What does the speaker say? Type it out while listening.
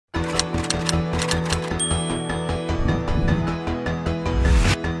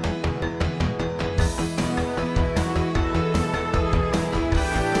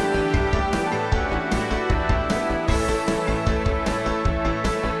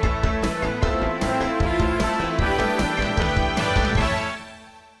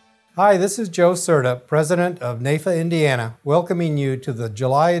Hi, this is Joe Serta, President of NAIFA-Indiana, welcoming you to the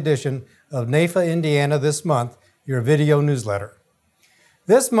July edition of NAIFA-Indiana This Month, your video newsletter.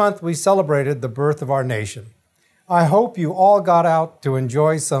 This month, we celebrated the birth of our nation. I hope you all got out to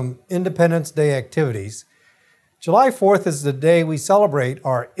enjoy some Independence Day activities. July 4th is the day we celebrate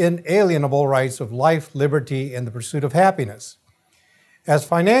our inalienable rights of life, liberty, and the pursuit of happiness. As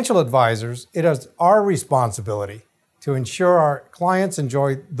financial advisors, it is our responsibility to ensure our clients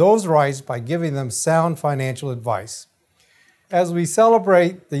enjoy those rights by giving them sound financial advice. As we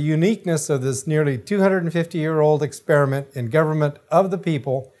celebrate the uniqueness of this nearly 250-year-old experiment in government of the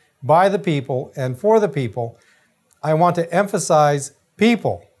people, by the people, and for the people, I want to emphasize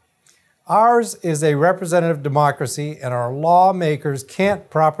people. Ours is a representative democracy, and our lawmakers can't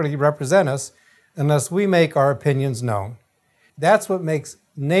properly represent us unless we make our opinions known. That's what makes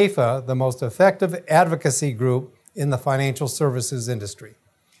NAIFA the most effective advocacy group in the financial services industry.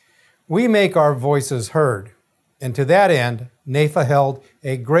 We make our voices heard, and to that end, NAIFA held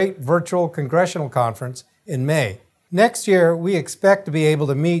a great virtual congressional conference in May. Next year, we expect to be able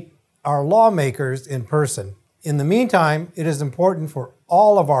to meet our lawmakers in person. In the meantime, it is important for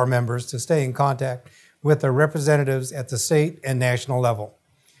all of our members to stay in contact with their representatives at the state and national level.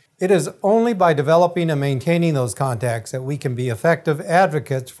 It is only by developing and maintaining those contacts that we can be effective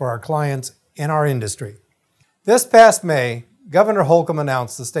advocates for our clients and our industry. This past May, Governor Holcomb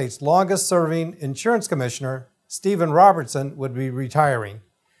announced the state's longest-serving insurance commissioner, Stephen Robertson, would be retiring.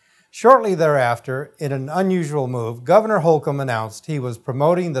 Shortly thereafter, in an unusual move, Governor Holcomb announced he was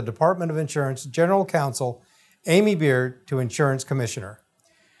promoting the Department of Insurance General Counsel, Amy Beard, to Insurance Commissioner.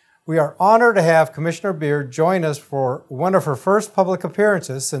 We are honored to have Commissioner Beard join us for one of her first public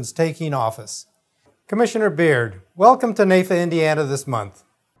appearances since taking office. Commissioner Beard, welcome to NAIFA-Indiana This Month.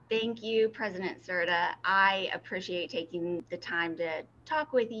 Thank you, President Serta. I appreciate taking the time to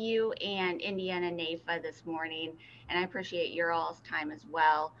talk with you and Indiana NAIFA this morning, and I appreciate your all's time as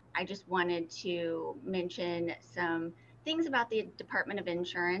well. I just wanted to mention some things about the Department of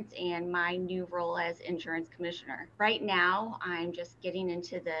Insurance and my new role as Insurance Commissioner. Right now, I'm just getting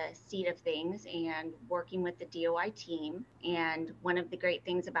into the seat of things and working with the DOI team, and one of the great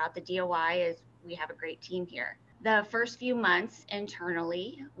things about the DOI is we have a great team here. The first few months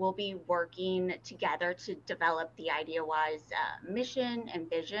internally, we'll be working together to develop the IDOI's mission and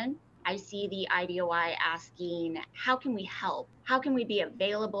vision. I see the IDOI asking, how can we help? How can we be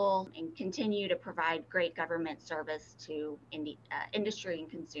available and continue to provide great government service to industry and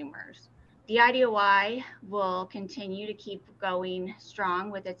consumers? The IDOI will continue to keep going strong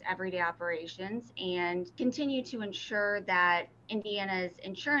with its everyday operations and continue to ensure that Indiana's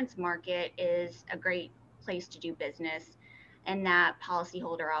insurance market is a great place to do business and that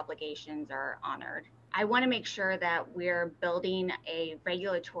policyholder obligations are honored. I want to make sure that we're building a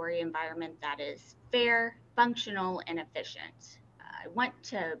regulatory environment that is fair, functional, and efficient. I want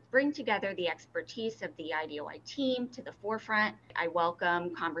to bring together the expertise of the IDOI team to the forefront. I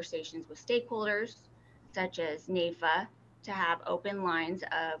welcome conversations with stakeholders, such as NAIFA, to have open lines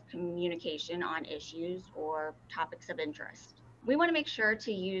of communication on issues or topics of interest. We want to make sure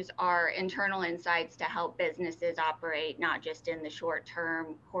to use our internal insights to help businesses operate not just in the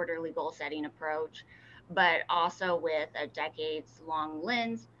short-term quarterly goal-setting approach, but also with a decades-long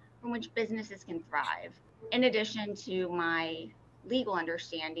lens from which businesses can thrive. In addition to my legal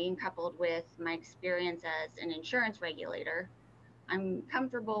understanding, coupled with my experience as an insurance regulator, I'm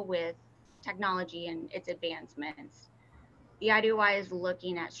comfortable with technology and its advancements. The IDOI is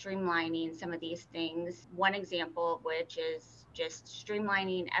looking at streamlining some of these things, one example of which is just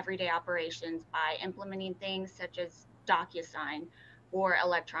streamlining everyday operations by implementing things such as DocuSign for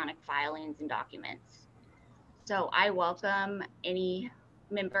electronic filings and documents. So I welcome any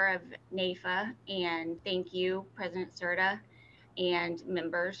member of NAIFA, and thank you, President Serta, and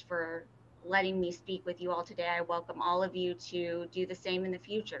members for letting me speak with you all today. I welcome all of you to do the same in the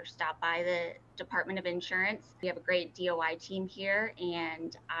future. Stop by the Department of Insurance. We have a great DOI team here,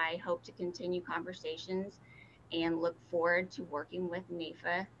 and I hope to continue conversations and look forward to working with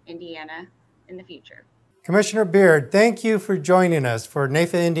NAIFA-Indiana in the future. Commissioner Beard, thank you for joining us for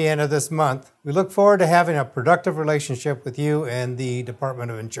NAIFA-Indiana This Month. We look forward to having a productive relationship with you and the Department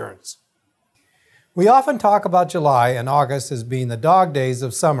of Insurance. We often talk about July and August as being the dog days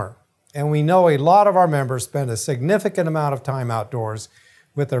of summer, and we know a lot of our members spend a significant amount of time outdoors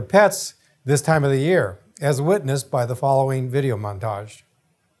with their pets this time of the year, as witnessed by the following video montage.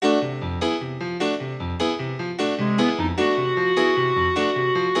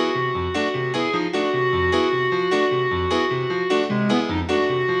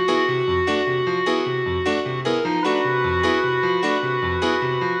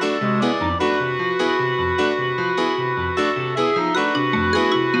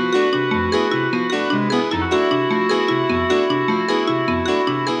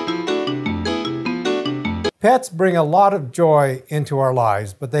 Pets bring a lot of joy into our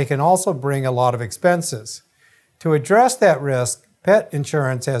lives, but they can also bring a lot of expenses. To address that risk, pet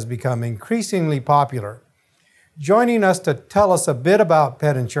insurance has become increasingly popular. Joining us to tell us a bit about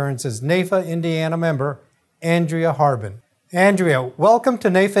pet insurance is NAIFA-Indiana member Andrea Harbin. Andrea, welcome to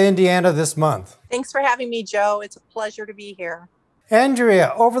NAIFA-Indiana this month. Thanks for having me, Joe. It's a pleasure to be here.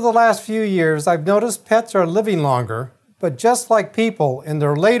 Andrea, over the last few years, I've noticed pets are living longer, but just like people, in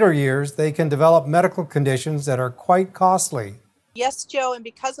their later years, they can develop medical conditions that are quite costly. Yes, Joe, and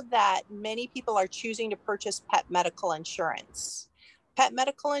because of that, many people are choosing to purchase pet medical insurance. Pet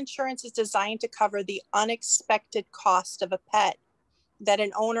medical insurance is designed to cover the unexpected cost of a pet that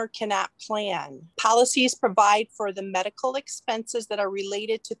an owner cannot plan. Policies provide for the medical expenses that are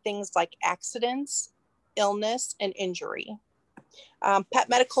related to things like accidents, illness, and injury. Pet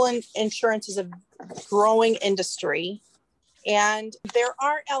medical insurance is a growing industry, and there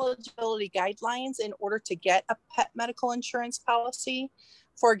are eligibility guidelines in order to get a pet medical insurance policy.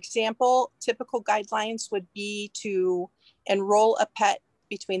 For example, typical guidelines would be to enroll a pet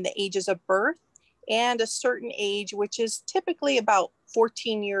between the ages of birth and a certain age, which is typically about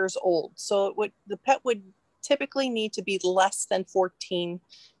 14 years old. So the pet would typically need to be less than 14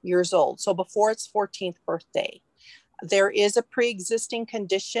 years old, so before its 14th birthday. There is a pre-existing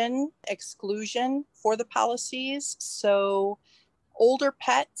condition exclusion for the policies. So older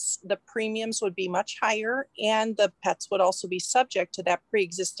pets, the premiums would be much higher, and the pets would also be subject to that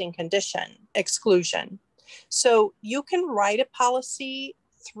pre-existing condition exclusion. So you can write a policy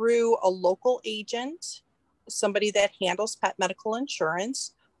through a local agent, somebody that handles pet medical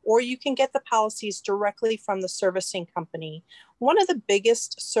insurance, or you can get the policies directly from the servicing company. One of the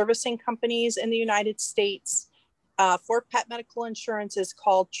biggest servicing companies in the United States for pet medical insurance is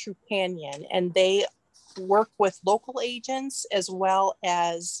called Trupanion, and they work with local agents, as well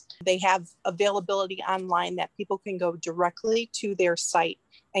as they have availability online that people can go directly to their site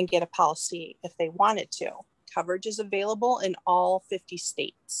and get a policy if they wanted to. Coverage is available in all 50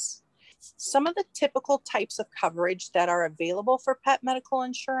 states. Some of the typical types of coverage that are available for pet medical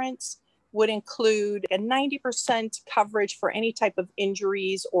insurance would include a 90% coverage for any type of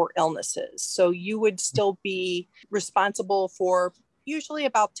injuries or illnesses. So you would still be responsible for usually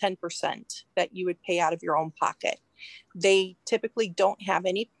about 10% that you would pay out of your own pocket. They typically don't have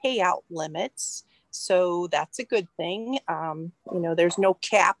any payout limits, so that's a good thing. There's no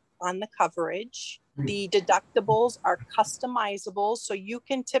cap on the coverage. The deductibles are customizable, so you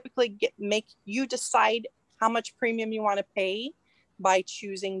can typically you decide how much premium you want to pay by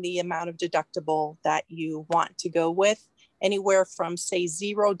choosing the amount of deductible that you want to go with. Anywhere from, say,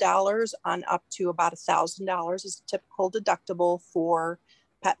 $0 on up to about $1,000 is a typical deductible for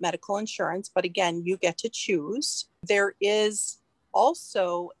pet medical insurance. But again, you get to choose. There is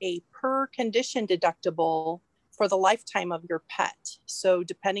also a per condition deductible for the lifetime of your pet. So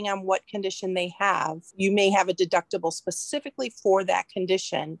depending on what condition they have, you may have a deductible specifically for that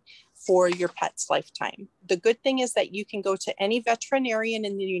condition for your pet's lifetime. The good thing is that you can go to any veterinarian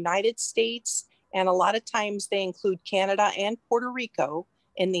in the United States, and a lot of times they include Canada and Puerto Rico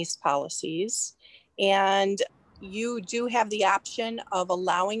in these policies. And you do have the option of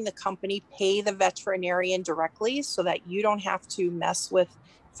allowing the company pay the veterinarian directly so that you don't have to mess with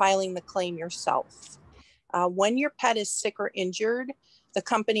filing the claim yourself. When your pet is sick or injured, the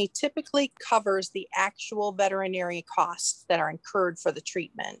company typically covers the actual veterinary costs that are incurred for the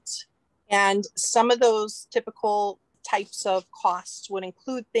treatment. And some of those typical types of costs would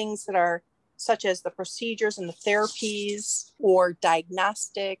include things that are such as the procedures and the therapies, or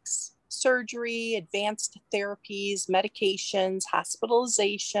diagnostics, surgery, advanced therapies, medications,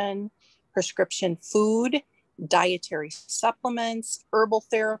 hospitalization, prescription food, dietary supplements, herbal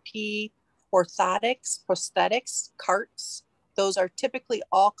therapy, orthotics, prosthetics, carts. Those are typically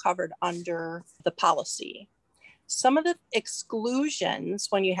all covered under the policy. Some of the exclusions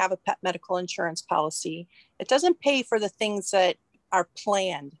when you have a pet medical insurance policy, it doesn't pay for the things that are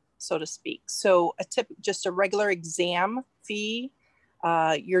planned, so to speak. So just a regular exam fee,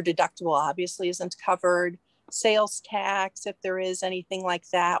 your deductible obviously isn't covered. Sales tax, if there is anything like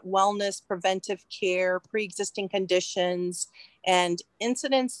that, wellness, preventive care, pre-existing conditions, and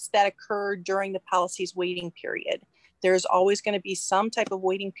incidents that occur during the policy's waiting period. There's always going to be some type of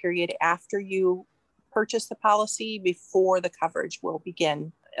waiting period after you purchase the policy before the coverage will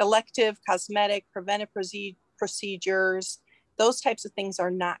begin. Elective, cosmetic, preventive procedures, those types of things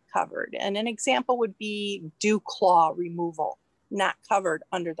are not covered. And an example would be dew claw removal, not covered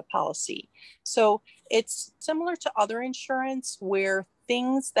under the policy. So it's similar to other insurance where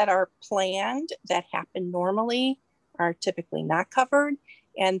things that are planned that happen normally are typically not covered,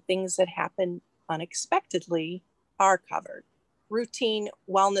 and things that happen unexpectedly are covered. Routine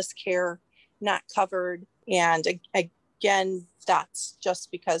wellness care, not covered. And again, that's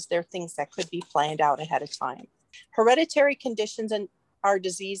just because they're things that could be planned out ahead of time. Hereditary conditions are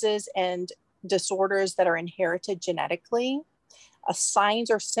diseases and disorders that are inherited genetically.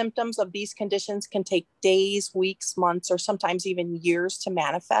 Signs or symptoms of these conditions can take days, weeks, months, or sometimes even years to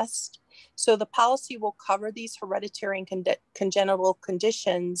manifest. So the policy will cover these hereditary and congenital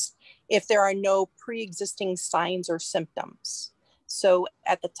conditions if there are no pre-existing signs or symptoms. So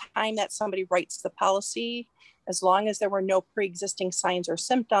at the time that somebody writes the policy, as long as there were no pre-existing signs or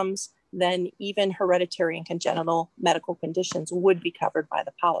symptoms, then even hereditary and congenital medical conditions would be covered by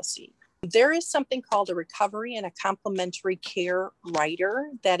the policy. There is something called a recovery and a complementary care rider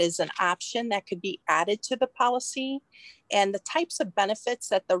that is an option that could be added to the policy. And the types of benefits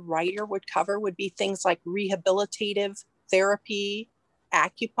that the rider would cover would be things like rehabilitative therapy,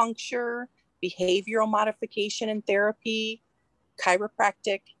 acupuncture, behavioral modification and therapy,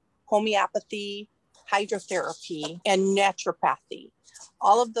 chiropractic, homeopathy, hydrotherapy, and naturopathy.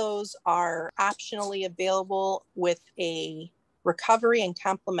 All of those are optionally available with a recovery and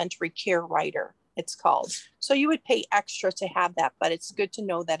complementary care rider, it's called. So you would pay extra to have that, but it's good to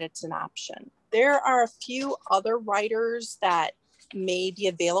know that it's an option. There are a few other riders that may be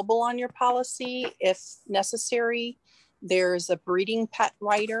available on your policy if necessary. There's a breeding pet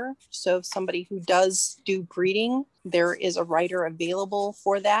rider. So if somebody who does do breeding, there is a rider available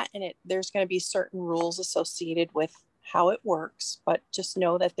for that. And there's going to be certain rules associated with how it works, but just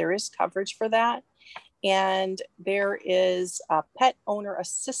know that there is coverage for that. And there is a pet owner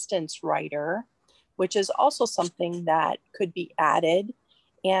assistance rider, which is also something that could be added.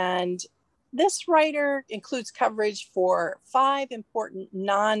 And this rider includes coverage for 5 important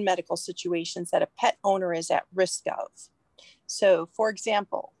non-medical situations that a pet owner is at risk of. So, for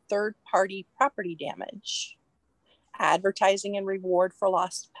example, third-party property damage, advertising and reward for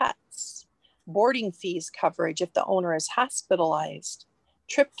lost pets, boarding fees coverage if the owner is hospitalized,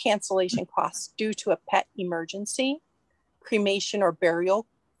 trip cancellation costs due to a pet emergency, cremation or burial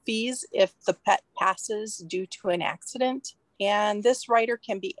fees if the pet passes due to an accident. And this rider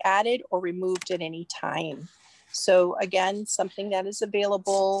can be added or removed at any time. So again, something that is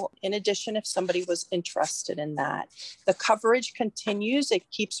available in addition if somebody was interested in that. The coverage continues.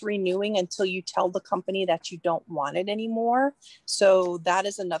 It keeps renewing until you tell the company that you don't want it anymore. So that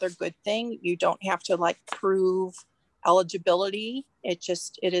is another good thing. You don't have to prove eligibility. It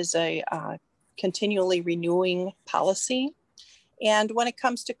is a continually renewing policy. And when it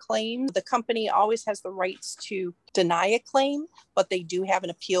comes to claims, the company always has the rights to deny a claim, but they do have an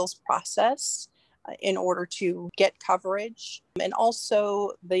appeals process in order to get coverage. And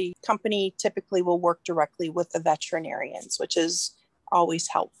also the company typically will work directly with the veterinarians, which is always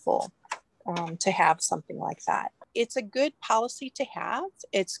helpful to have something like that. It's a good policy to have.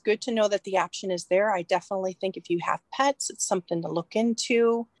 It's good to know that the option is there. I definitely think if you have pets, it's something to look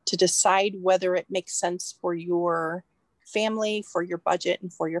into to decide whether it makes sense for your family, for your budget,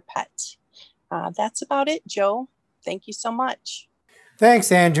 and for your pet. That's about it, Joe. Thank you so much.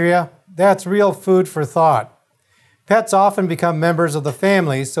 Thanks, Andrea. That's real food for thought. Pets often become members of the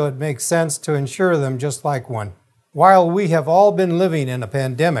family, so it makes sense to insure them just like one. While we have all been living in a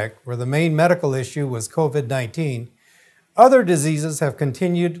pandemic where the main medical issue was COVID-19, other diseases have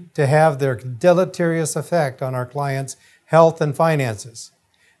continued to have their deleterious effect on our clients' health and finances.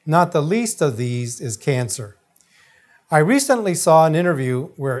 Not the least of these is cancer. I recently saw an interview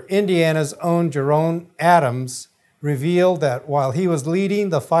where Indiana's own Jerome Adams revealed that while he was leading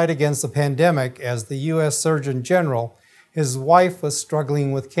the fight against the pandemic as the U.S. Surgeon General, his wife was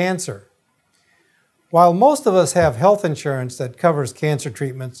struggling with cancer. While most of us have health insurance that covers cancer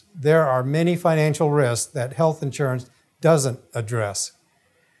treatments, there are many financial risks that health insurance doesn't address.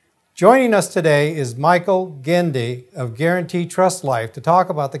 Joining us today is Michael Gendy of Guarantee Trust Life to talk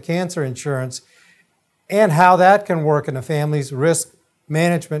about the cancer insurance and how that can work in a family's risk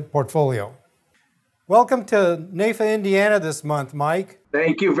management portfolio. Welcome to NAIFA-Indiana this month, Mike.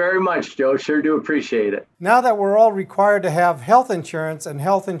 Thank you very much, Joe. Sure do appreciate it. Now that we're all required to have health insurance and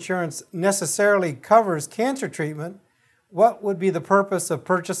health insurance necessarily covers cancer treatment, what would be the purpose of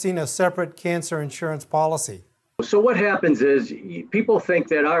purchasing a separate cancer insurance policy? So what happens is people think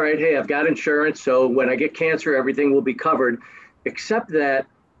that, all right, hey, I've got insurance, so when I get cancer, everything will be covered, except that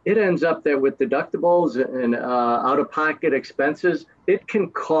it ends up that with deductibles and out-of-pocket expenses, it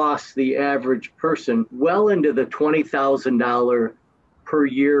can cost the average person well into the $20,000 per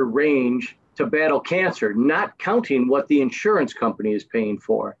year range to battle cancer, not counting what the insurance company is paying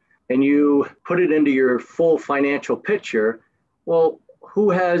for. And you put it into your full financial picture, well, who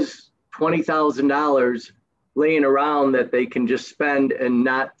has $20,000 laying around that they can just spend and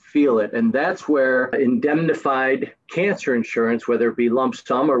not feel it. And that's where indemnified cancer insurance, whether it be lump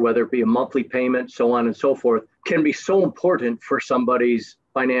sum or whether it be a monthly payment, so on and so forth, can be so important for somebody's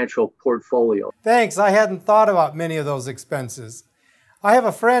financial portfolio. Thanks. I hadn't thought about many of those expenses. I have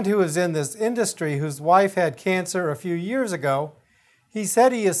a friend who is in this industry whose wife had cancer a few years ago. He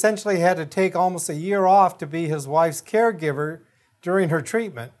said he essentially had to take almost a year off to be his wife's caregiver during her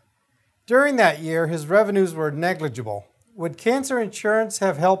treatment. During that year, his revenues were negligible. Would cancer insurance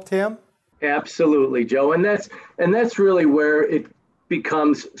have helped him? Absolutely, Joe. And that's really where it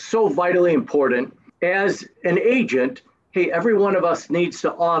becomes so vitally important. As an agent, hey, every one of us needs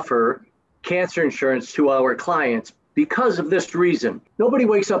to offer cancer insurance to our clients because of this reason. Nobody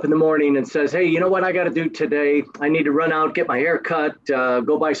wakes up in the morning and says, hey, you know what I got to do today? I need to run out, get my hair cut,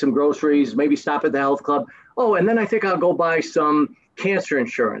 go buy some groceries, maybe stop at the health club. Oh, and then I think I'll go buy some cancer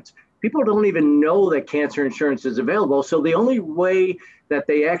insurance. People don't even know that cancer insurance is available. So the only way that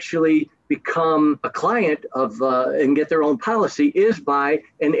they actually become a client of and get their own policy is by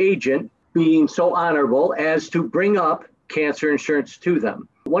an agent being so honorable as to bring up cancer insurance to them.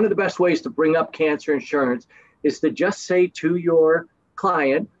 One of the best ways to bring up cancer insurance is to just say to your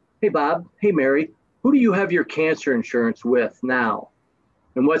client, hey, Bob, hey, Mary, who do you have your cancer insurance with now?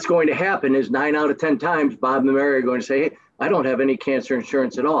 And what's going to happen is 9 out of 10 times, Bob and Mary are going to say, hey, I don't have any cancer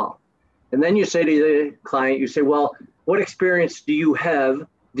insurance at all. And then you say to the client, you say, well, what experience do you have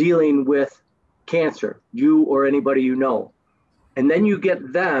dealing with cancer, you or anybody you know? And then you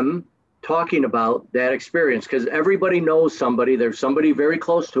get them talking about that experience, because everybody knows somebody, there's somebody very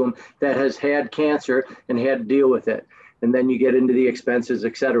close to them that has had cancer and had to deal with it. And then you get into the expenses,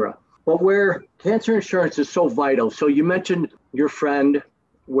 et cetera. But where cancer insurance is so vital, so you mentioned your friend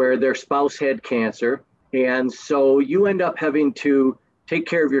where their spouse had cancer, and so you end up having to take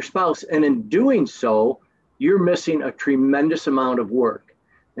care of your spouse, and in doing so, you're missing a tremendous amount of work.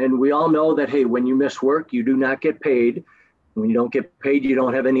 And we all know that, hey, when you miss work, you do not get paid. When you don't get paid, you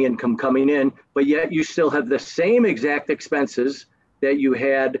don't have any income coming in, but yet you still have the same exact expenses that you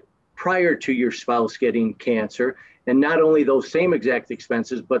had prior to your spouse getting cancer. And not only those same exact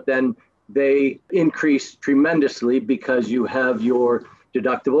expenses, but then they increase tremendously because you have your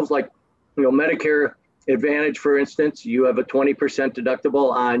deductibles, like, Medicare Advantage, for instance, you have a 20%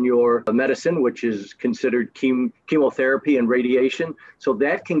 deductible on your medicine, which is considered chemotherapy and radiation. So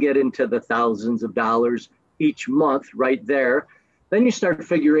that can get into the thousands of dollars each month right there. Then you start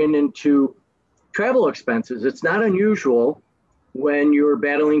figuring into travel expenses. It's not unusual when you're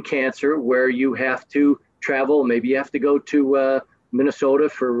battling cancer where you have to travel. Maybe you have to go to Minnesota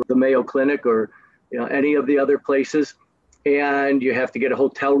for the Mayo Clinic or any of the other places. And you have to get a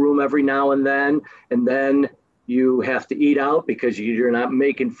hotel room every now and then you have to eat out because you're not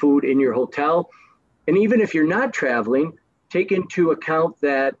making food in your hotel. And even if you're not traveling, take into account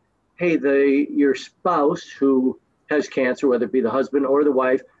that, hey, your spouse who has cancer, whether it be the husband or the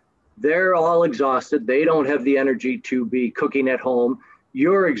wife, they're all exhausted. They don't have the energy to be cooking at home.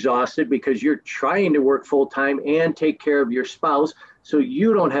 You're exhausted because you're trying to work full time and take care of your spouse. So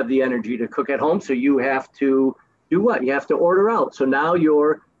you don't have the energy to cook at home. So you have to do what? You have to order out. So now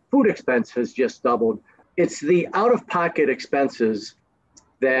your food expense has just doubled. It's the out-of-pocket expenses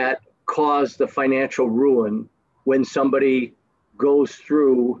that cause the financial ruin when somebody goes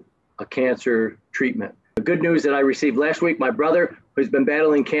through a cancer treatment. The good news that I received last week, my brother, who's been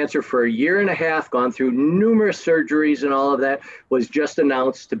battling cancer for 1.5 years, gone through numerous surgeries and all of that, was just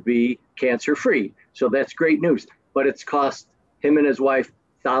announced to be cancer-free. So that's great news. But it's cost him and his wife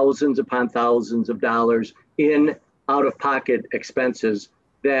thousands upon thousands of dollars in out-of-pocket expenses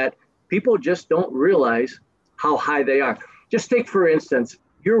that people just don't realize how high they are. Just take, for instance,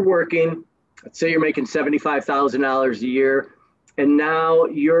 you're working, let's say you're making $75,000 a year, and now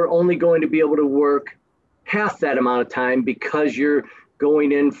you're only going to be able to work half that amount of time because you're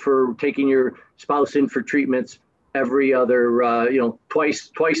going in for taking your spouse in for treatments every other,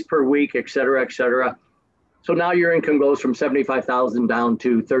 twice per week, et cetera, et cetera. So now your income goes from $75,000 down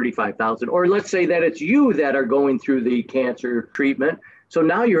to $35,000. Or let's say that it's you that are going through the cancer treatment. So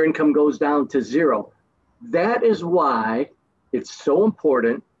now your income goes down to zero. That is why it's so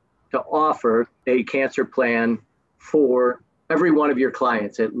important to offer a cancer plan for every one of your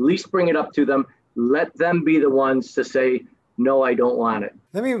clients. At least bring it up to them. Let them be the ones to say, no, I don't want it.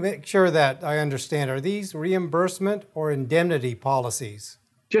 Let me make sure that I understand. Are these reimbursement or indemnity policies?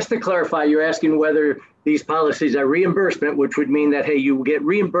 Just to clarify, you're asking whether these policies are reimbursement, which would mean that, hey, you get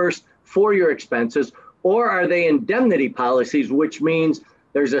reimbursed for your expenses, or are they indemnity policies, which means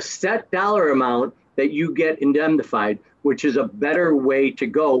there's a set dollar amount that you get indemnified. which is a better way to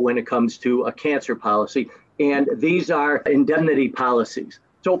go when it comes to a cancer policy. And these are indemnity policies.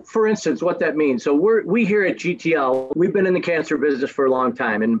 So for instance, what that means, so we here at GTL, we've been in the cancer business for a long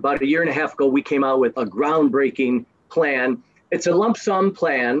time. And about a year and a half ago, we came out with a groundbreaking plan. It's a lump sum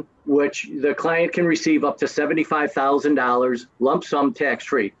plan, which the client can receive up to $75,000 lump sum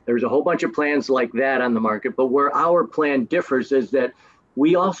tax-free. There's a whole bunch of plans like that on the market, but where our plan differs is that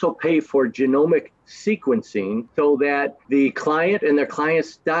we also pay for genomic sequencing so that the client and their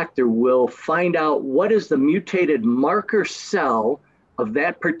client's doctor will find out what is the mutated marker cell of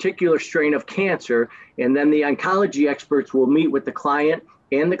that particular strain of cancer. And then the oncology experts will meet with the client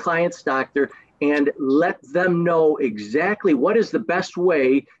and the client's doctor and let them know exactly what is the best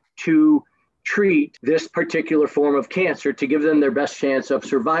way to treat this particular form of cancer to give them their best chance of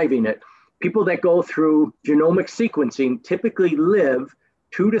surviving it. People that go through genomic sequencing typically live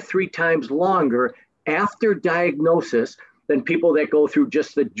 2 to 3 times longer after diagnosis than people that go through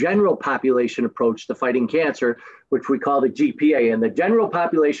just the general population approach to fighting cancer, which we call the GPA. And the general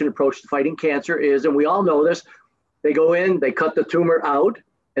population approach to fighting cancer is, and we all know this, they go in, they cut the tumor out,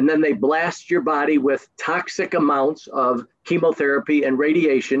 and then they blast your body with toxic amounts of chemotherapy and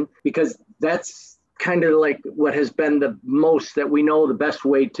radiation, because that's kind of like what has been the most that we know the best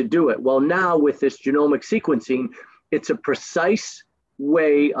way to do it. Well, now with this genomic sequencing, it's a precise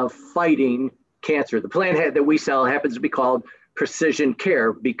way of fighting cancer. The plan that we sell happens to be called precision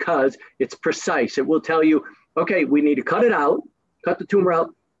care because it's precise. It will tell you, okay, we need to cut it out, cut the tumor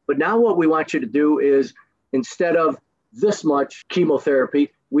out, but now what we want you to do is instead of this much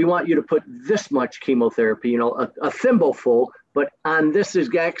chemotherapy, we want you to put this much chemotherapy, a thimbleful, but on this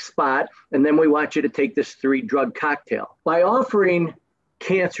exact spot, and then we want you to take this 3-drug cocktail. By offering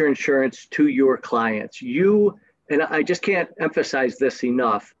cancer insurance to your clients, and I just can't emphasize this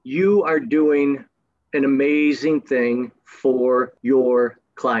enough, you are doing an amazing thing for your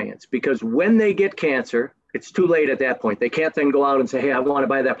clients, because when they get cancer, it's too late at that point. They can't then go out and say, hey, I want to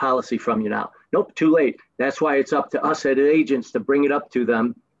buy that policy from you now. Nope, too late. That's why it's up to us as agents to bring it up to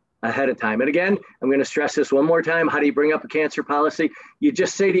them ahead of time. And again, I'm going to stress this one more time. How do you bring up a cancer policy? You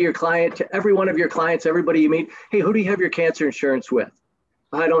just say to your client, to every one of your clients, everybody you meet, hey, who do you have your cancer insurance with?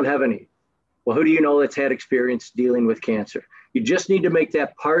 I don't have any. Well, who do you know that's had experience dealing with cancer? You just need to make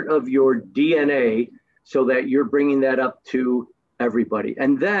that part of your DNA so that you're bringing that up to everybody.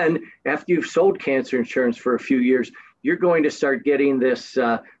 And then after you've sold cancer insurance for a few years, you're going to start getting this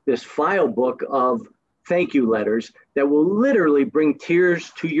file book of thank you letters that will literally bring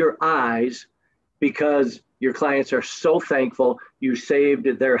tears to your eyes because your clients are so thankful you saved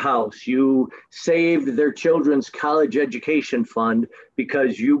their house. You saved their children's college education fund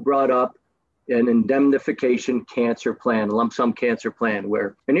because you brought up an indemnification cancer plan, lump sum cancer plan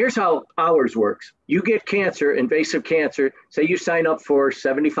and here's how ours works. You get cancer, invasive cancer, say you sign up for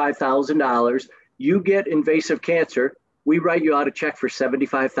 $75,000, you get invasive cancer, we write you out a check for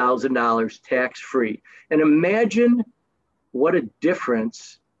 $75,000 tax-free. And imagine what a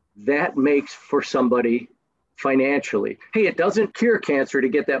difference that makes for somebody financially. Hey, it doesn't cure cancer to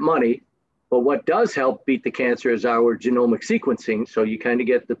get that money, but what does help beat the cancer is our genomic sequencing. So you kind of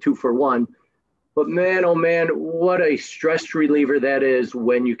get the 2 for 1. But man, oh man, what a stress reliever that is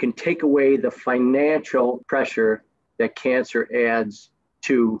when you can take away the financial pressure that cancer adds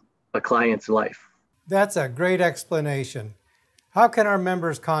to a client's life. That's a great explanation. How can our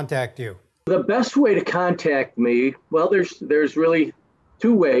members contact you? The best way to contact me, well, there's really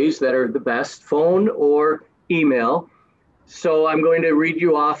 2 ways that are the best, phone or email. So I'm going to read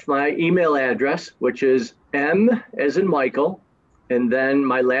you off my email address, which is M as in Michael, and then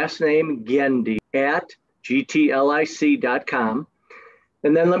my last name, Gendy, at gtlic.com.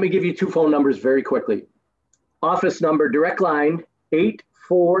 And then let me give you 2 phone numbers very quickly. Office number, direct line,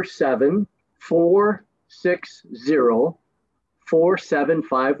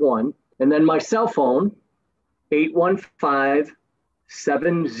 847-460-4751. And then my cell phone,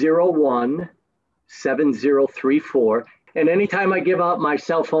 815-701-7034. And anytime I give out my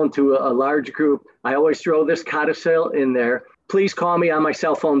cell phone to a large group, I always throw this codicil in there. Please call me on my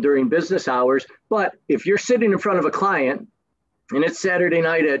cell phone during business hours. But if you're sitting in front of a client and it's Saturday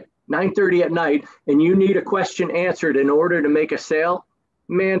night at 9:30 at night and you need a question answered in order to make a sale,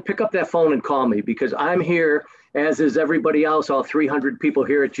 man, pick up that phone and call me, because I'm here, as is everybody else, all 300 people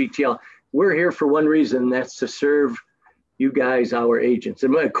here at GTL. We're here for one reason, and that's to serve you guys, our agents.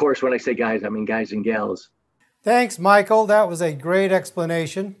 And of course, when I say guys, I mean guys and gals. Thanks, Michael. That was a great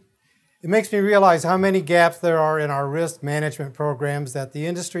explanation. It makes me realize how many gaps there are in our risk management programs that the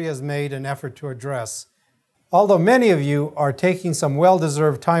industry has made an effort to address. Although many of you are taking some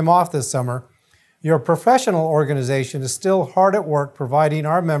well-deserved time off this summer, Your professional organization is still hard at work providing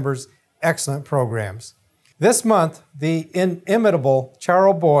our members excellent programs. This month, the inimitable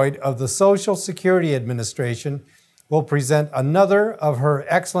Charles Boyd of the Social Security Administration will present another of her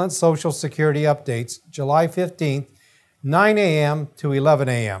excellent Social Security updates, July 15th, 9 a.m. to 11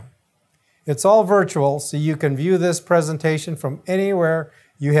 a.m. It's all virtual, so you can view this presentation from anywhere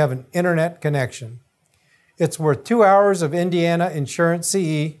you have an internet connection. It's worth 2 hours of Indiana Insurance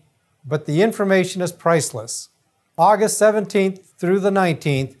CE, but the information is priceless. August 17th through the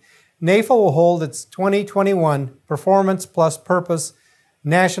 19th, NAIFA will hold its 2021 Performance Plus Purpose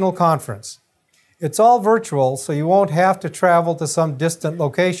National Conference. It's all virtual, so you won't have to travel to some distant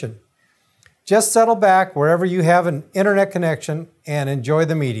location. Just settle back wherever you have an internet connection and enjoy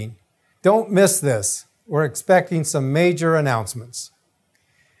the meeting. Don't miss this. We're expecting some major announcements.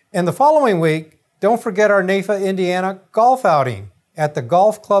 And the following week, don't forget our NAIFA-Indiana golf outing at the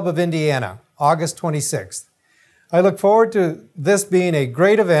Golf Club of Indiana, August 26th. I look forward to this being a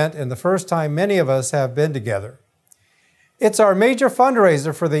great event and the first time many of us have been together. It's our major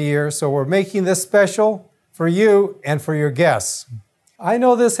fundraiser for the year, so we're making this special for you and for your guests. I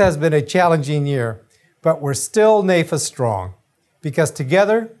know this has been a challenging year, but we're still NAIFA strong, because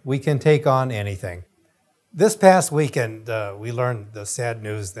together we can take on anything. This past weekend, we learned the sad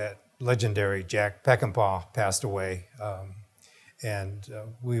news that legendary Jack Peckinpah passed away.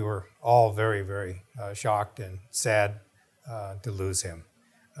 We were all very, very shocked and sad to lose him.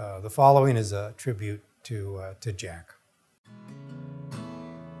 The following is a tribute to Jack.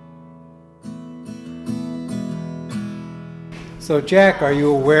 So Jack, are you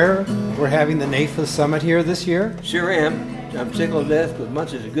aware we're having the NAIFA Summit here this year? Sure am. I'm tickled to death because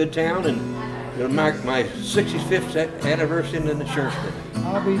Muncie is a good town and it'll mark my 65th anniversary in the insurance business.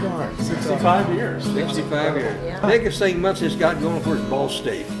 I'll be darned. 65 years. 65 years. Yeah. The biggest thing Muncie's got going for is Ball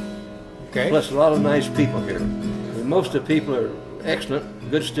State. Okay. Plus a lot of nice people here. And most of the people are excellent,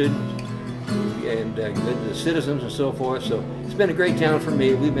 good students, and good citizens and so forth. So it's been a great town for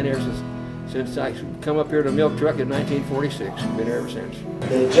me. We've been here since I come up here to milk truck in 1946. We've been here ever since.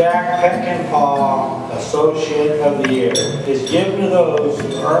 The Jack Peckinpah Associate of the Year is given to those who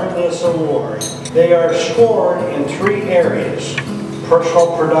earn this award. They are scored in 3 areas: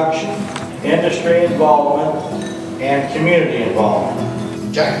 personal production, industry involvement, and community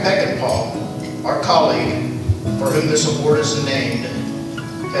involvement. Jack Peckinpah, our colleague for whom this award is named,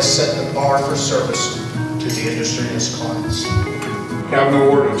 has set the bar for service to the industry and its clients. Having an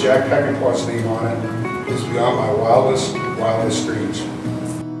award with Jack Peckinpah's name on it is beyond my wildest dreams.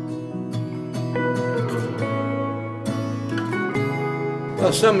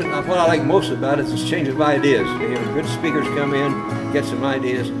 Well, what I like most about it is change of ideas. You know, good speakers come in, get some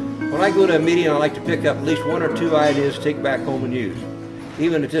ideas. When I go to a meeting, I like to pick up at least 1 or 2 ideas to take back home and use.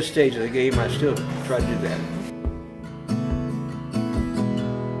 Even at this stage of the game, I still try to do that.